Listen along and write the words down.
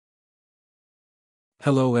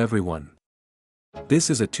Hello everyone. This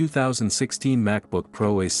is a 2016 MacBook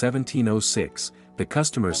Pro A1706. The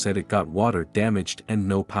customer said it got water damaged and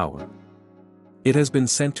no power. It has been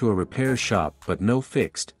sent to a repair shop but no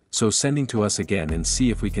fixed, so sending to us again and see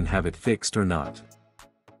if we can have it fixed or not.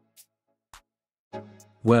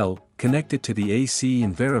 Well, connect it to the AC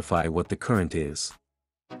and verify what the current is.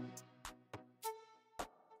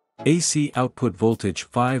 AC output voltage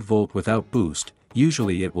 5 volt without boost,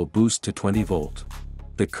 usually it will boost to 20 volt.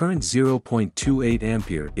 The current 0.28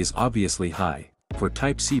 ampere is obviously high. For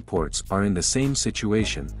Type-C ports are in the same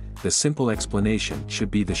situation. The simple explanation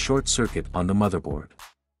should be the short circuit on the motherboard.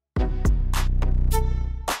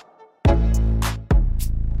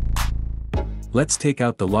 Let's take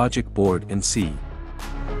out the logic board and see.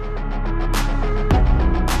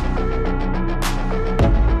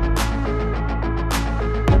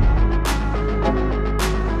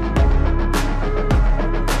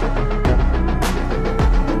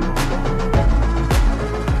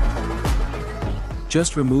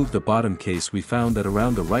 Just remove the bottom case. We found that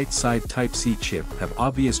around the right side Type-C chip have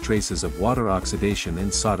obvious traces of water oxidation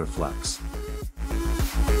and solder flux.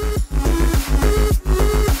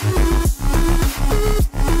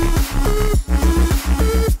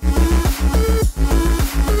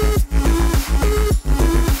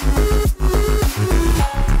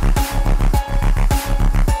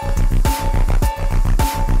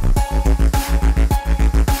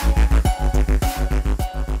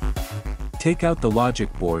 Take out the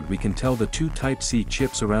logic board. We can tell the two Type-C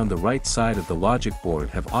chips around the right side of the logic board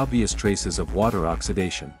have obvious traces of water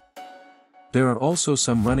oxidation. There are also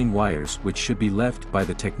some running wires which should be left by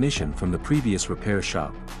the technician from the previous repair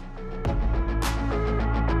shop.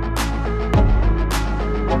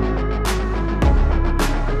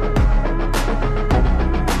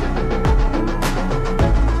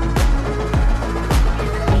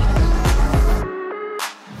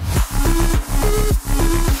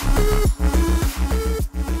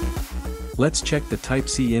 Let's check the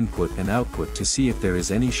Type-C input and output to see if there is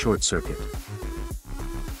any short circuit.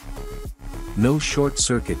 No short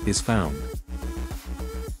circuit is found.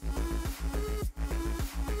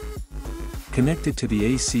 Connect it to the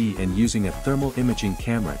AC and using a thermal imaging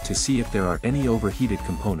camera to see if there are any overheated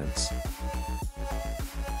components.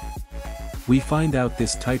 We find out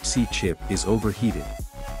this Type-C chip is overheated.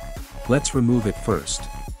 Let's remove it first.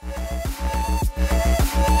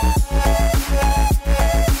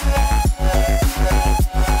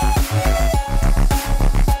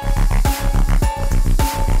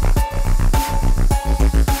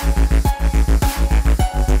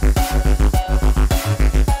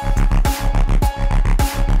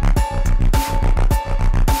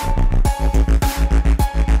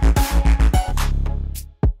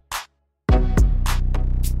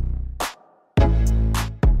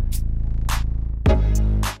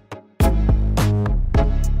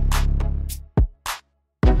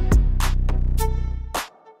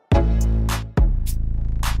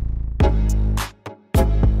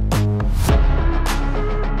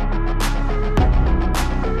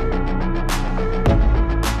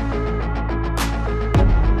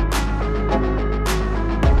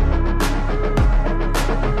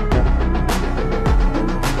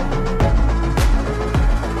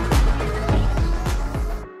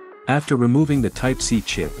 After removing the Type-C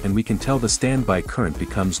chip, and we can tell the standby current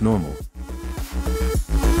becomes normal.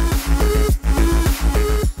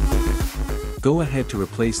 Go ahead to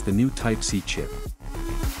replace the new Type-C chip.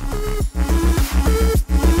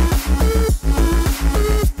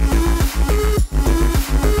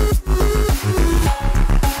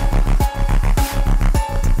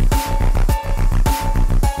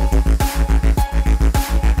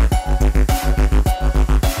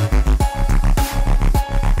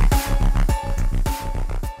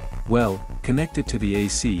 Well, connected to the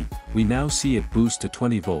AC, we now see it boost to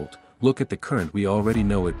 20 volt, look at the current, we already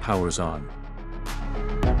know it powers on.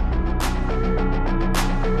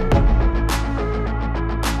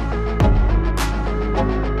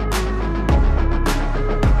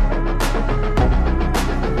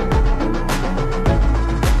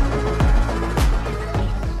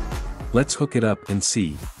 Let's hook it up and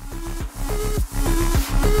see.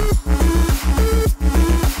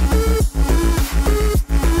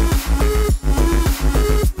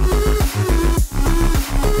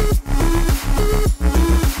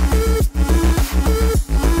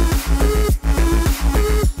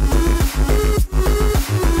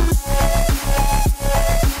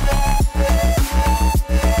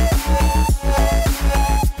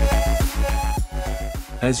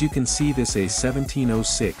 As you can see, this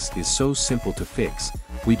A1706 is so simple to fix.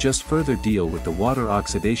 We just further deal with the water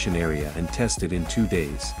oxidation area and test it in 2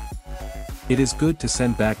 days. It is good to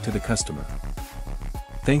send back to the customer.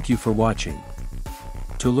 Thank you for watching.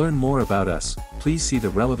 To learn more about us, please see the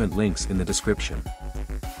relevant links in the description.